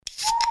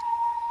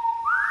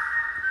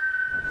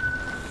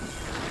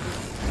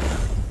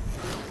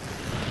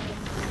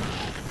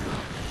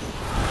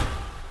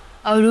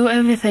I'll do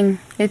everything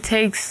it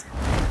takes.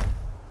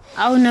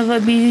 I'll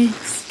never be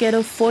scared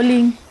of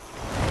falling.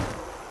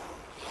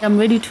 I'm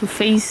ready to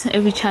face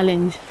every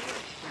challenge.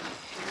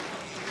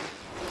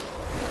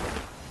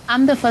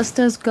 I'm the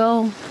fastest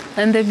girl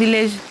in the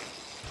village,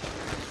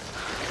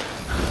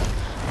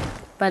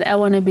 but I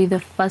want to be the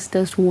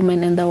fastest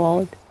woman in the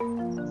world.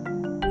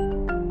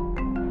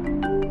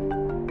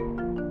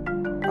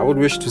 I would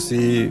wish to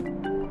see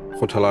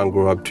Khothalang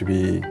grow up to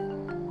be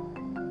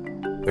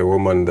a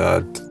woman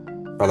that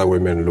other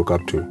women look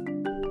up to.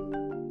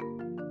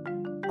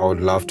 I would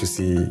love to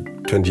see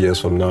 20 years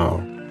from now,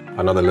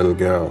 another little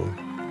girl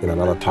in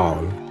another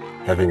town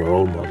having a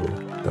role model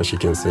that she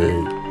can say,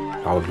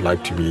 I would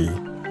like to be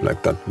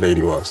like that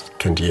lady was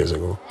 20 years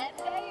ago.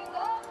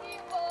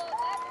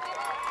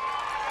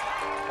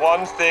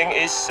 One thing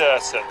is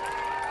certain.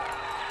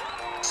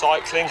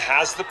 Cycling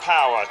has the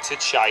power to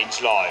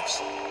change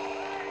lives.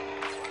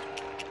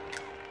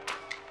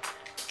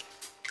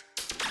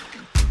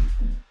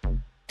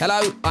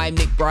 Hello, I'm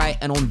Nick Bright,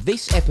 and on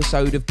this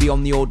episode of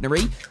Beyond the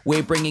Ordinary,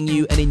 we're bringing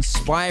you an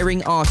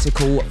inspiring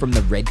article from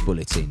the Red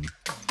Bulletin.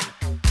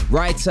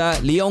 Writer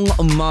Leong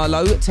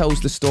Marlo tells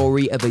the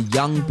story of a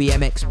young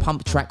BMX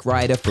pump track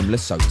rider from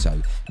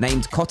Lesotho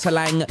named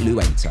Khothalang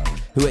Leuta,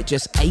 who at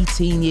just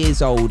 18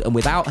 years old and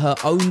without her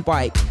own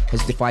bike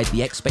has defied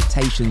the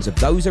expectations of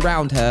those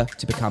around her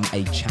to become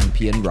a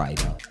champion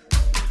rider.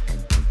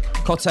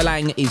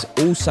 Khothalang is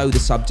also the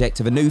subject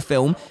of a new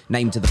film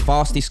named The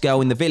Fastest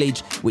Girl in the Village,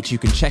 which you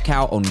can check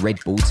out on Red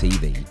Bull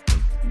TV.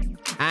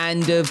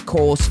 And of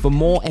course, for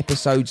more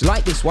episodes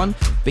like this one,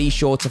 be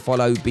sure to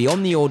follow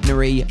Beyond the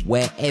Ordinary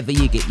wherever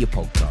you get your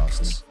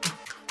podcasts.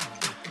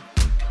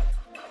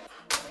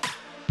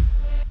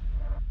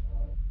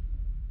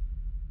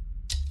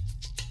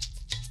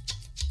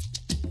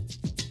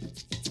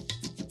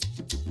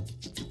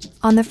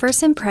 On the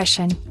first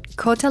impression,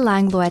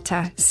 Khothalang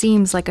Leuta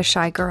seems like a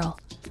shy girl.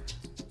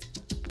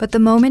 But the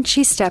moment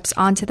she steps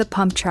onto the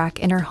pump track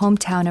in her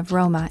hometown of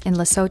Roma in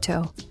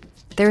Lesotho,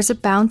 there's a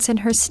bounce in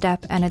her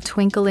step and a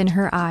twinkle in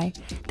her eye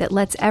that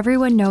lets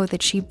everyone know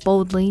that she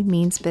boldly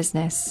means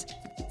business.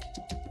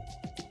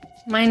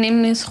 My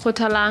name is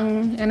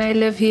Khothalang and I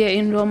live here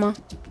in Roma.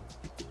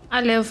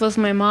 I live with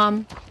my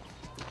mom.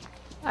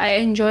 I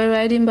enjoy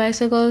riding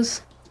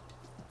bicycles.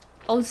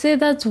 I would say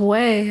that's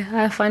where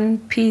I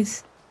find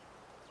peace.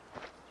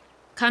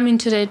 Coming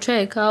to the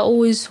track, I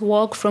always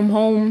walk from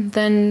home,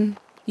 then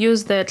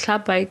use the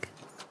club bike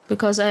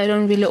because I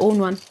don't really own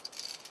one.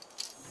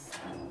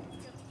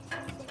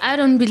 I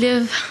don't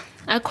believe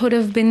I could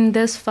have been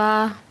this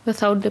far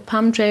without the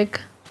pump track.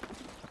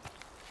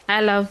 I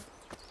love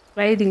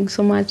riding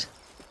so much.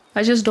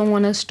 I just don't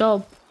want to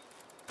stop.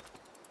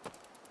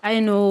 I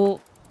know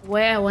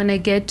where I want to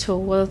get to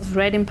with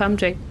riding pump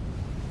track.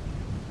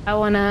 I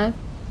want to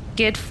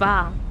get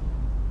far.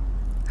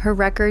 Her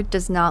record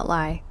does not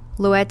lie.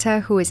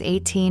 Leuta, who is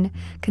 18,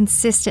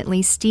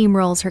 consistently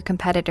steamrolls her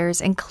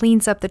competitors and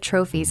cleans up the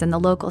trophies in the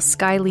local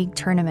Sky League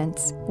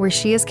tournaments, where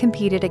she has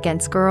competed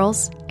against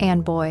girls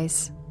and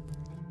boys.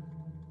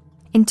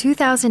 In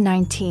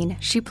 2019,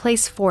 she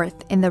placed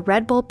fourth in the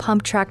Red Bull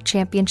Pump Track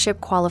Championship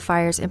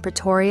qualifiers in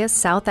Pretoria,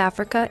 South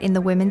Africa in the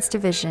women's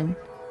division.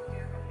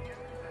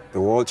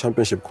 The World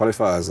Championship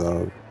qualifiers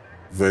are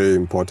very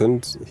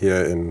important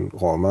here in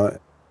Roma.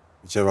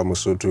 Whichever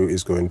Lesotho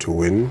is going to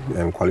win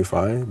and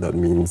qualify, that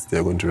means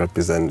they're going to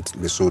represent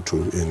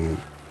Lesotho in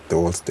the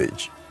world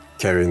stage,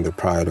 carrying the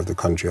pride of the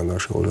country on their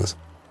shoulders.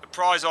 The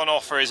prize on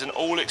offer is an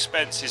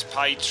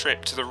all-expenses-paid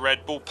trip to the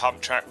Red Bull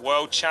Pump Track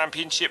World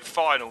Championship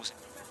Finals.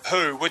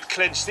 Who would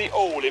clinch the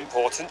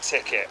all-important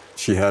ticket?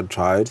 She had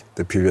tried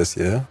the previous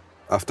year.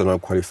 After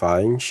not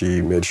qualifying,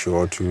 she made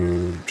sure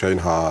to train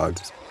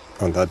hard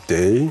on that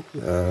day.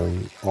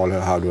 All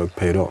her hard work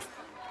paid off.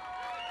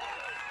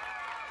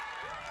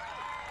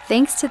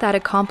 Thanks to that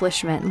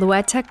accomplishment,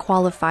 Leuta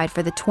qualified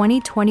for the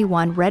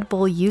 2021 Red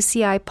Bull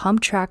UCI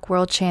Pump Track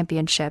World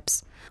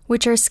Championships,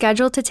 which are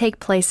scheduled to take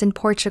place in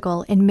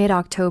Portugal in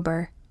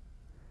mid-October.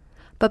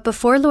 But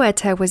before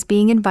Leuta was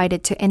being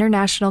invited to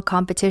international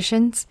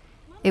competitions,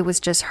 it was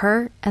just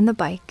her and the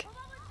bike.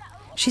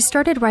 She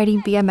started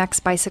riding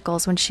BMX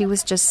bicycles when she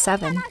was just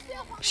 7.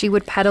 She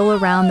would pedal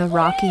around the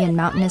rocky and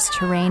mountainous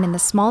terrain in the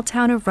small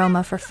town of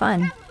Roma for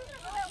fun.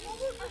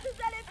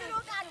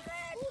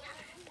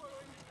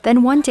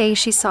 Then one day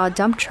she saw a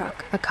dump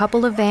truck, a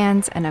couple of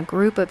vans, and a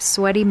group of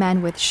sweaty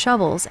men with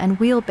shovels and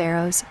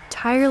wheelbarrows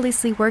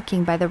tirelessly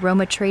working by the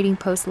Roma Trading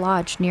Post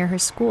Lodge near her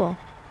school.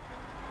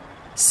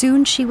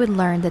 Soon she would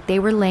learn that they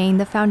were laying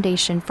the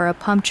foundation for a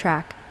pump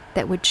track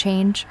that would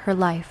change her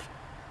life.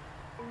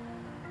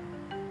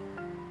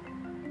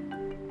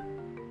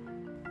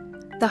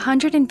 The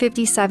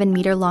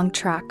 157-meter-long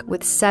track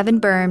with 7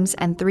 berms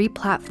and 3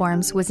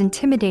 platforms was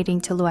intimidating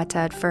to Leuta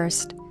at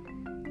first.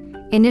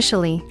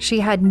 Initially, she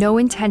had no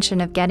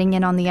intention of getting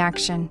in on the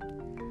action.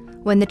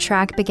 When the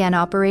track began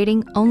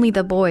operating, only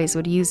the boys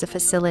would use the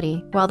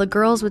facility, while the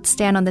girls would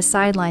stand on the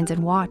sidelines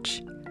and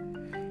watch.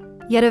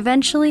 Yet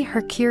eventually,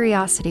 her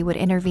curiosity would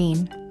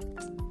intervene.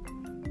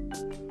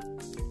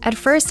 At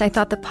first, I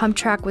thought the pump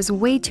track was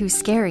way too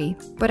scary,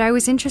 but I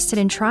was interested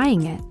in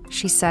trying it,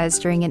 she says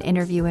during an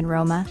interview in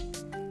Roma.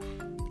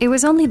 It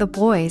was only the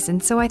boys,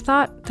 and so I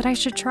thought that I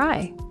should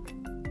try.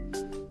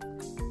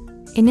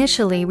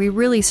 Initially, we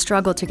really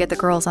struggled to get the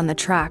girls on the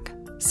track,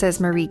 says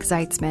Marieke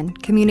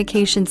Zeitzman,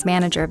 communications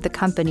manager of the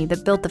company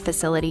that built the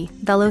facility,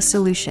 Velo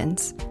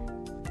Solutions.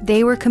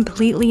 They were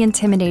completely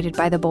intimidated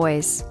by the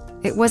boys.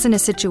 It wasn't a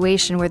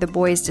situation where the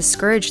boys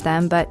discouraged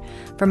them, but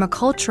from a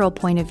cultural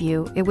point of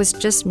view, it was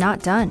just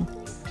not done.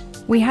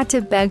 We had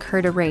to beg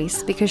her to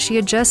race because she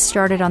had just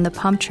started on the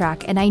pump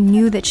track and I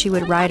knew that she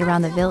would ride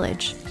around the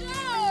village.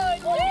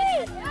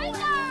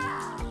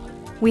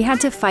 We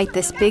had to fight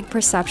this big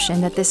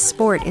perception that this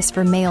sport is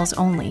for males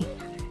only.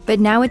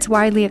 But now it's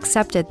widely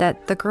accepted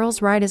that the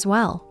girls ride as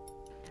well.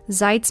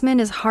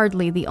 Zeitzman is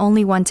hardly the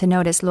only one to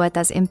notice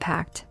Leuta's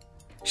impact.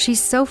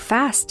 She's so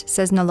fast,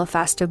 says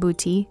Nolofasto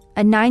Buti,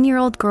 a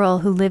 9-year-old girl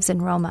who lives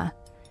in Roma.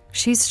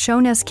 She's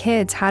shown us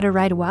kids how to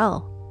ride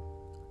well.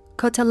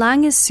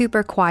 Khothalang is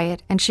super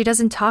quiet and she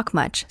doesn't talk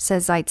much,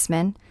 says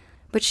Zeitzman,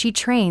 but she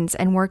trains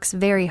and works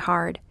very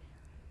hard.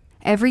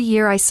 Every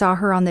year I saw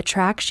her on the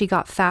track, she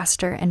got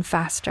faster and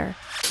faster.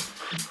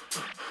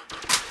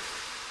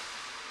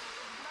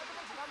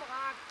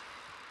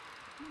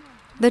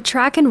 The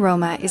track in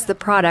Roma is the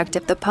product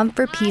of the Pump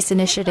for Peace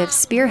initiative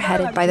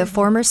spearheaded by the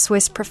former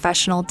Swiss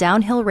professional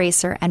downhill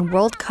racer and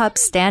World Cup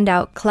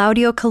standout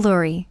Claudio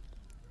Caluri.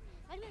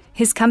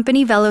 His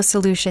company Velo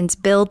Solutions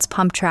builds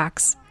pump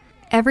tracks.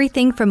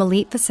 Everything from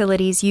elite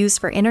facilities used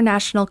for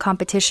international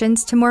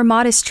competitions to more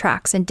modest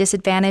tracks in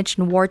disadvantaged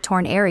and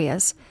war-torn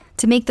areas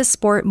to make the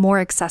sport more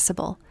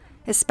accessible,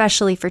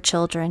 especially for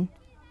children.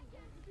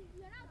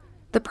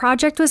 The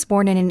project was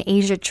born in an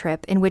Asia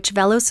trip in which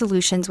Velo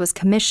Solutions was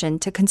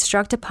commissioned to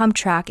construct a pump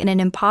track in an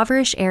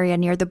impoverished area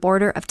near the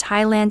border of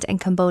Thailand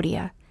and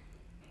Cambodia.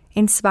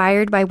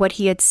 Inspired by what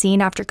he had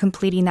seen after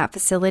completing that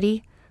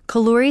facility,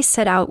 Caluri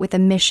set out with a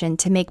mission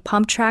to make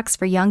pump tracks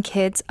for young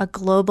kids a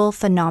global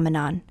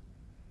phenomenon.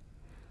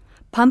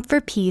 Pump for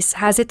Peace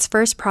has its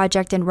first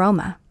project in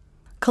Roma.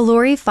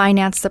 Caluri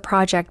financed the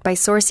project by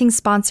sourcing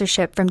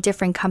sponsorship from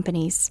different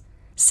companies,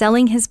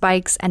 selling his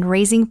bikes and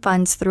raising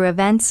funds through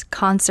events,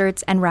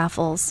 concerts, and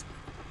raffles.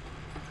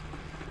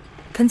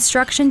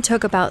 Construction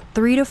took about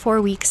 3 to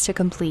 4 weeks to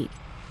complete.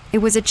 It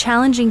was a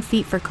challenging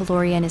feat for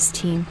Caluri and his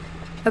team.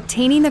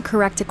 Obtaining the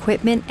correct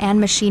equipment and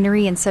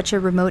machinery in such a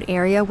remote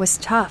area was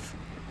tough,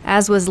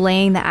 as was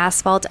laying the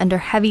asphalt under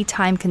heavy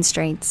time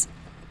constraints.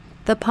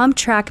 The pump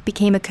track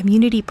became a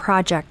community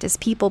project as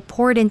people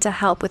poured in to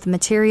help with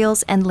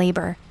materials and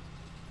labor.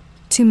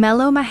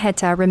 Tumelo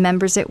Maheta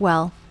remembers it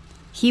well.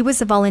 He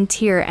was a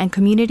volunteer and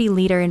community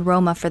leader in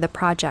Roma for the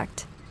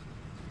project.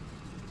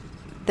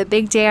 The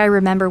big day I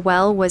remember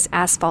well was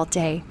Asphalt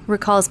Day,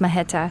 recalls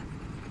Maheta.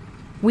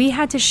 We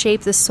had to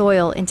shape the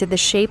soil into the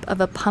shape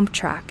of a pump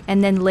track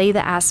and then lay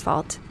the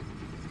asphalt.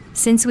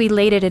 Since we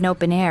laid it in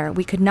open air,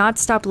 we could not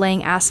stop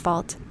laying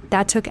asphalt.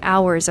 That took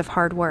hours of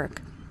hard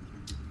work.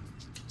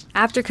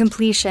 After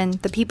completion,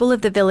 the people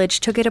of the village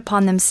took it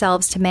upon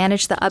themselves to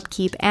manage the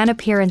upkeep and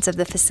appearance of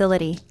the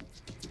facility.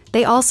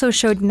 They also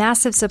showed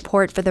massive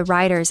support for the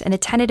riders and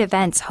attended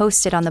events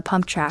hosted on the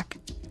pump track.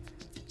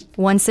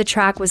 Once the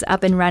track was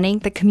up and running,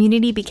 the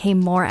community became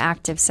more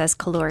active, says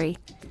Caluri.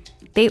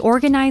 They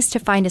organized to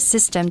find a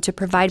system to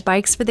provide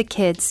bikes for the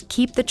kids,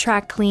 keep the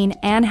track clean,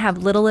 and have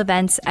little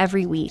events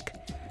every week.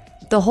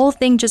 The whole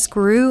thing just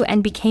grew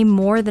and became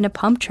more than a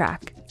pump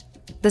track.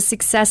 The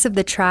success of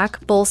the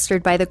track,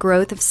 bolstered by the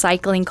growth of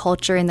cycling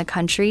culture in the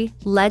country,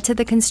 led to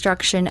the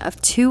construction of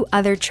 2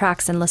 other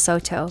tracks in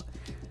Lesotho.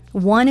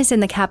 One is in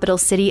the capital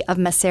city of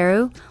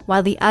Maseru,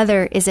 while the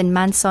other is in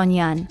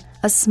Mansonyan,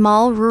 a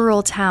small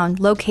rural town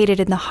located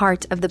in the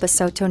heart of the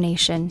Basotho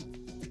Nation.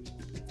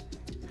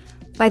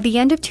 By the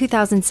end of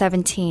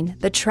 2017,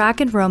 the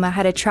track in Roma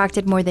had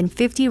attracted more than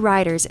 50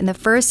 riders in the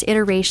first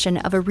iteration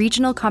of a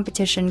regional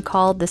competition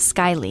called the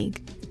Sky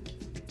League.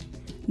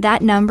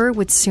 That number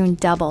would soon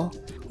double,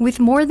 with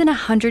more than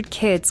 100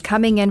 kids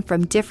coming in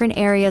from different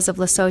areas of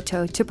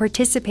Lesotho to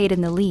participate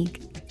in the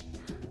league.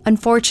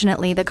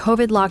 Unfortunately, the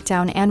COVID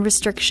lockdown and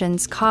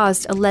restrictions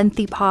caused a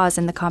lengthy pause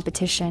in the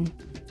competition.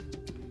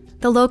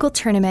 The local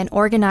tournament,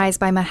 organized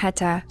by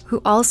Maheta,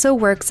 who also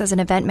works as an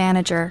event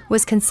manager,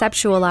 was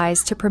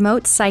conceptualized to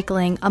promote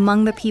cycling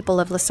among the people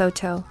of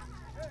Lesotho.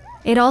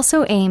 It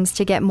also aims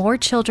to get more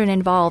children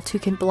involved who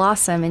can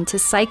blossom into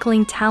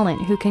cycling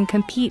talent who can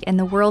compete in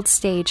the world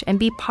stage and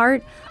be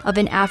part of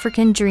an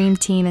African dream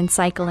team in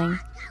cycling.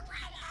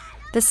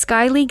 The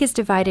Sky League is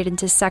divided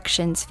into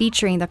sections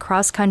featuring the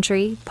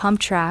cross-country,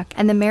 pump track,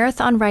 and the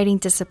marathon riding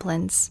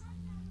disciplines.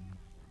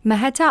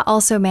 Maheta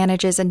also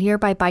manages a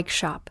nearby bike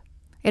shop.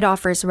 It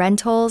offers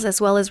rentals as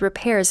well as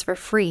repairs for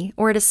free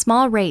or at a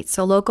small rate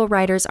so local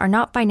riders are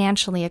not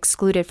financially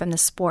excluded from the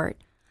sport.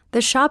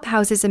 The shop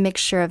houses a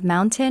mixture of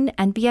mountain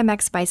and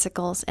BMX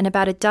bicycles, and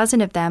about a dozen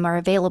of them are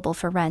available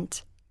for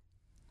rent.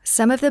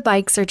 Some of the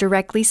bikes are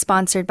directly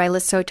sponsored by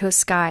Lesotho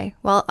Sky,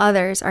 while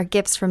others are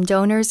gifts from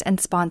donors and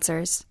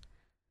sponsors.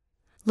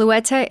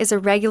 Leuta is a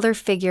regular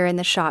figure in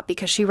the shop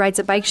because she rides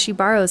a bike she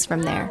borrows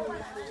from there.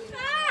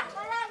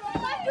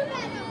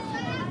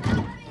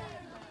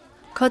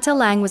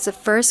 Khothalang was the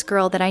first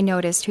girl that I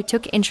noticed who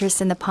took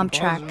interest in the pump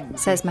track,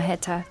 says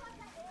Maheta.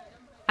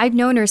 I've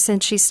known her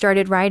since she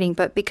started riding,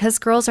 but because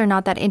girls are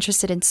not that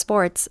interested in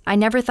sports, I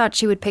never thought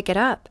she would pick it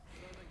up.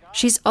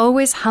 She's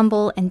always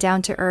humble and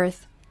down to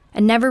earth,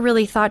 and never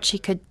really thought she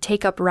could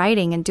take up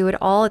riding and do it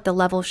all at the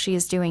level she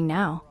is doing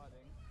now.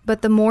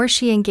 But the more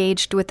she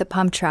engaged with the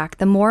pump track,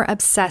 the more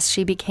obsessed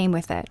she became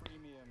with it.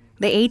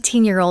 The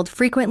 18-year-old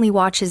frequently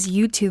watches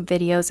YouTube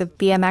videos of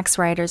BMX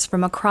riders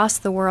from across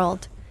the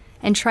world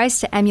and tries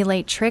to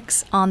emulate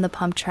tricks on the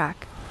pump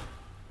track.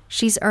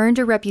 She's earned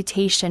a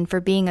reputation for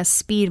being a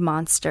speed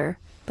monster,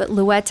 but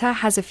Leuta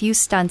has a few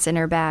stunts in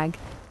her bag.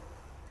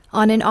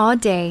 On an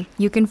odd day,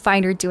 you can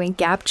find her doing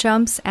gap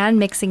jumps and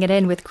mixing it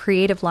in with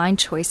creative line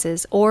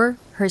choices, or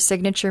her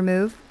signature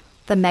move,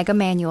 the Mega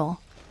Manual.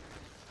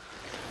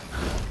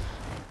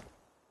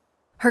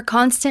 Her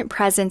constant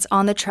presence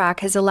on the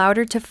track has allowed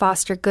her to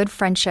foster good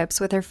friendships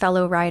with her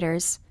fellow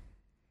riders.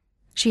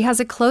 She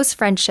has a close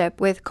friendship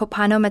with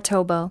Kopano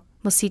Matobo,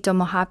 Mosito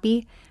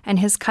Mohapi, and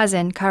his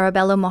cousin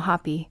Carabello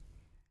Mohapi.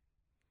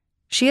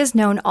 She has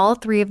known all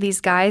three of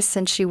these guys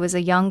since she was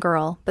a young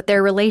girl, but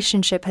their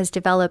relationship has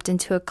developed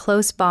into a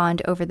close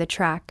bond over the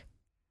track.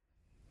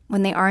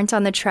 When they aren't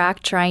on the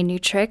track trying new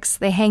tricks,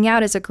 they hang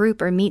out as a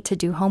group or meet to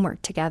do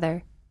homework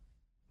together.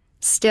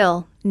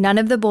 Still, none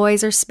of the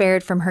boys are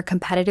spared from her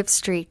competitive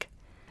streak.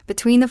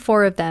 Between the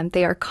four of them,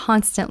 they are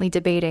constantly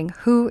debating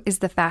who is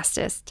the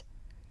fastest.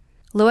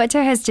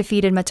 Leuta has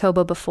defeated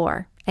Matobo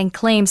before and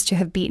claims to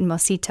have beaten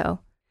Mosito,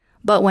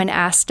 but when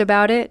asked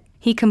about it,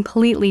 he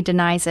completely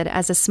denies it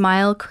as a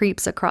smile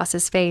creeps across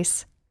his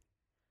face.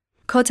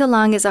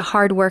 Khothalang is a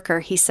hard worker,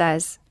 he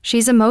says.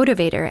 She's a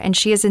motivator and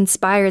she has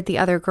inspired the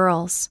other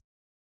girls.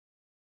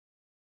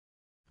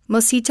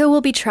 Mosito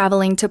will be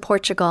traveling to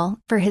Portugal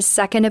for his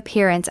second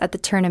appearance at the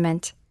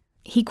tournament.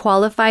 He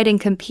qualified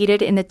and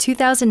competed in the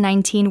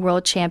 2019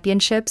 World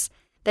Championships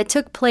that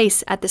took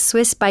place at the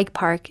Swiss bike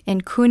park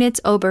in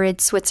Königs-Oberried,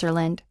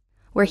 Switzerland,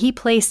 where he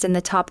placed in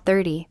the top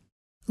 30.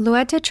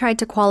 Leuta tried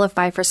to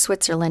qualify for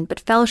Switzerland but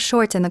fell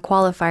short in the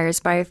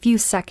qualifiers by a few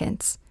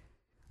seconds.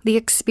 The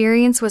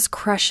experience was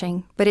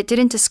crushing, but it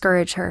didn't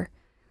discourage her.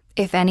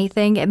 If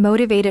anything, it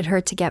motivated her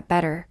to get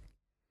better.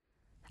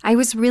 I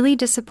was really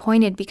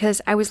disappointed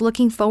because I was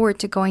looking forward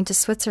to going to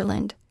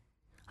Switzerland.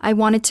 I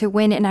wanted to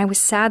win and I was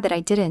sad that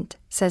I didn't,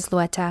 says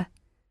Leuta.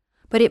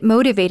 But it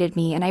motivated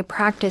me and I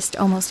practiced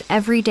almost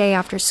every day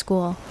after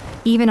school,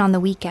 even on the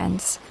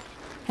weekends.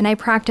 And I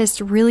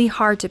practiced really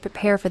hard to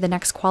prepare for the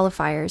next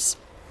qualifiers.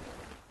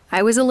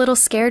 I was a little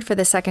scared for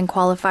the second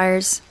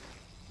qualifiers,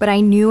 but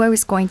I knew I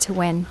was going to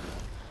win.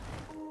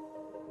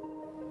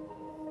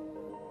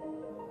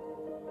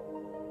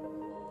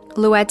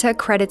 Leuta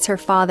credits her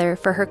father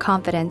for her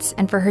confidence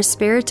and for her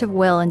spirit of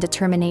will and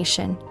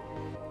determination.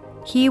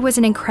 He was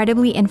an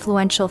incredibly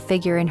influential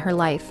figure in her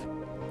life.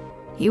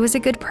 He was a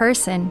good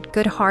person,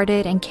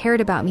 good-hearted, and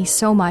cared about me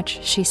so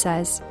much, she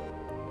says.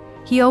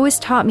 He always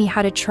taught me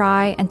how to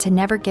try and to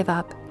never give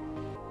up.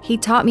 He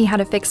taught me how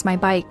to fix my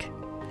bike,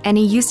 and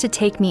he used to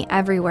take me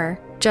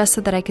everywhere just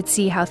so that I could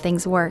see how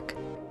things work.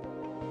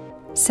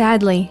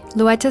 Sadly,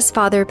 Leuta's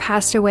father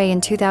passed away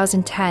in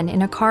 2010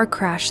 in a car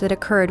crash that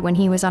occurred when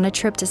he was on a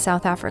trip to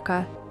South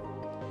Africa.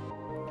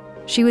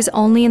 She was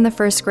only in the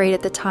first grade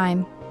at the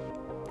time,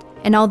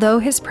 and although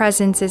his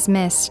presence is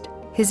missed,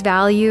 his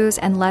values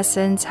and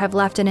lessons have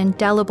left an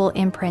indelible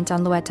imprint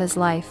on Leuta's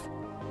life.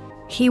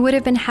 He would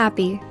have been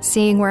happy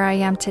seeing where I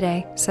am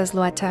today, says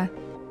Leuta.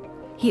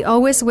 He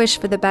always wished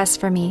for the best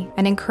for me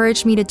and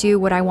encouraged me to do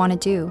what I want to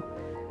do.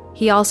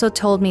 He also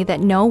told me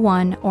that no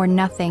one or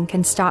nothing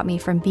can stop me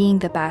from being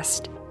the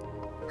best.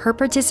 Her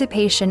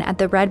participation at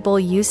the Red Bull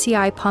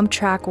UCI Pump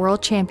Track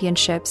World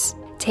Championships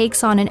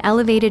takes on an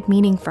elevated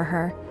meaning for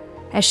her,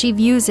 as she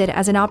views it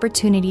as an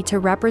opportunity to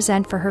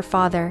represent for her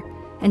father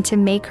and to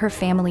make her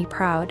family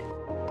proud.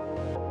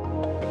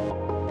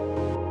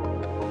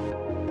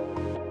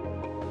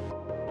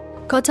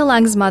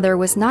 Khothalang's mother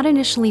was not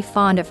initially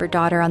fond of her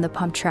daughter on the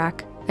pump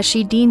track, as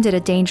she deemed it a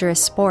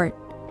dangerous sport.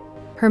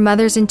 Her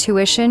mother's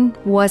intuition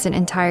wasn't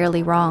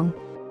entirely wrong.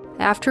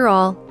 After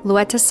all,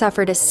 Leuta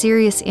suffered a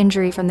serious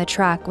injury from the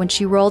track when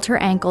she rolled her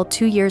ankle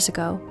 2 years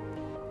ago.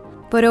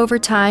 But over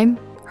time,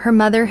 her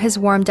mother has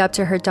warmed up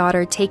to her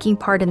daughter taking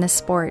part in the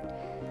sport,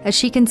 as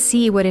she can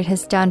see what it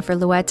has done for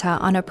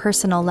Leuta on a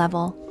personal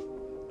level.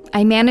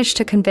 I managed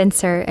to convince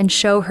her and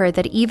show her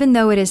that even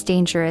though it is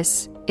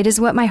dangerous, it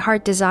is what my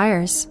heart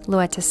desires,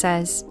 Leuta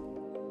says.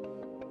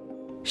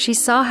 She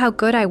saw how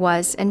good I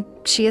was, and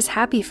she is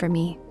happy for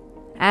me.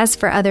 As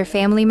for other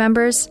family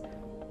members,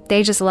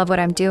 they just love what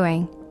I'm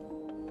doing.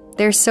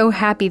 They're so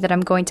happy that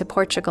I'm going to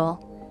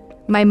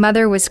Portugal. My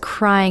mother was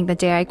crying the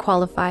day I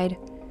qualified.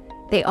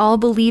 They all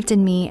believed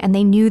in me and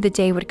they knew the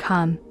day would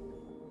come.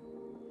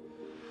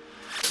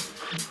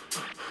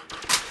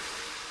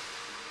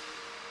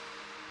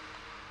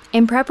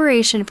 In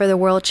preparation for the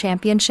World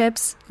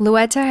Championships,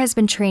 Leuta has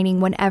been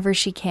training whenever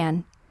she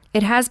can.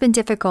 It has been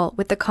difficult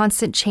with the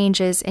constant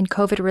changes in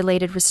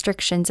COVID-related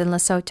restrictions in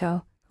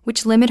Lesotho,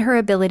 which limit her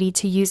ability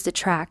to use the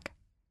track.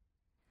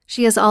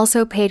 She has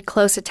also paid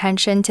close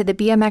attention to the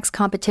BMX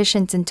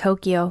competitions in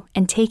Tokyo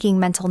and taking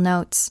mental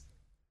notes.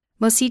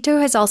 Mosito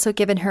has also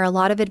given her a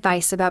lot of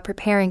advice about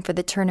preparing for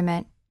the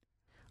tournament.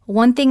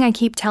 One thing I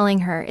keep telling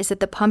her is that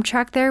the pump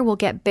track there will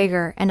get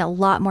bigger and a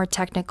lot more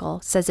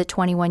technical, says a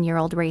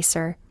 21-year-old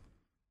racer.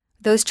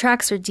 Those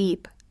tracks are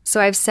deep,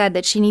 so I've said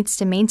that she needs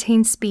to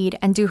maintain speed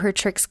and do her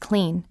tricks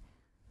clean.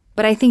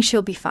 But I think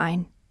she'll be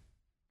fine.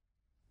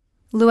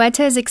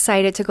 Leuta is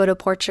excited to go to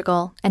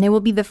Portugal, and it will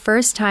be the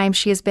first time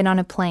she has been on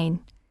a plane.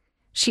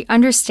 She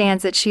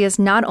understands that she is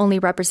not only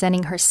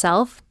representing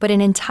herself, but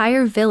an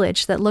entire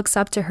village that looks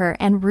up to her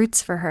and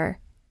roots for her.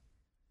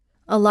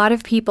 A lot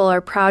of people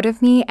are proud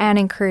of me and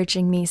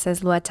encouraging me,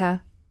 says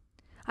Leuta.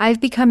 I've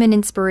become an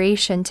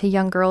inspiration to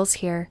young girls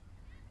here.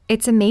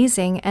 It's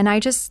amazing, and I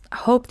just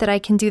hope that I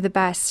can do the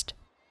best.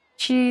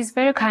 She's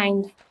very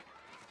kind.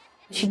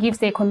 She gives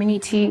the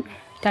community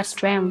that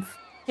strength.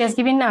 She has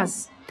given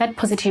us that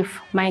positive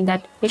mind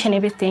that each and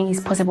everything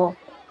is possible.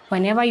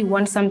 Whenever you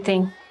want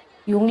something,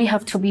 you only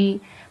have to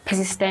be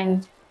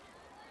persistent.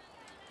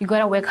 You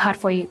gotta work hard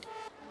for it.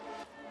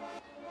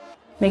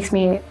 Makes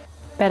me a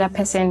better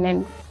person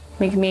and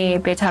makes me a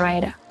better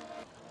rider.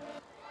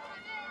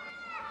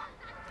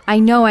 I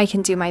know I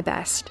can do my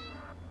best.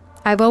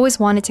 I've always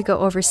wanted to go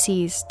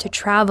overseas, to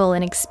travel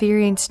and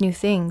experience new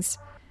things.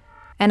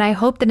 And I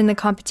hope that in the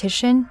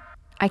competition,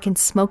 I can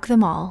smoke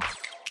them all.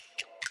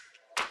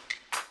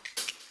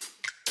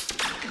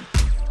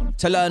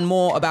 To learn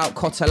more about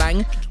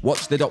Khothalang,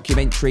 watch the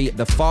documentary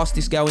The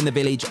Fastest Girl in the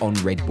Village on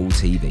Red Bull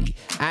TV.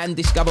 And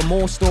discover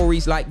more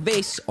stories like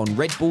this on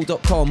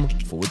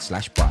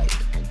redbull.com/bike.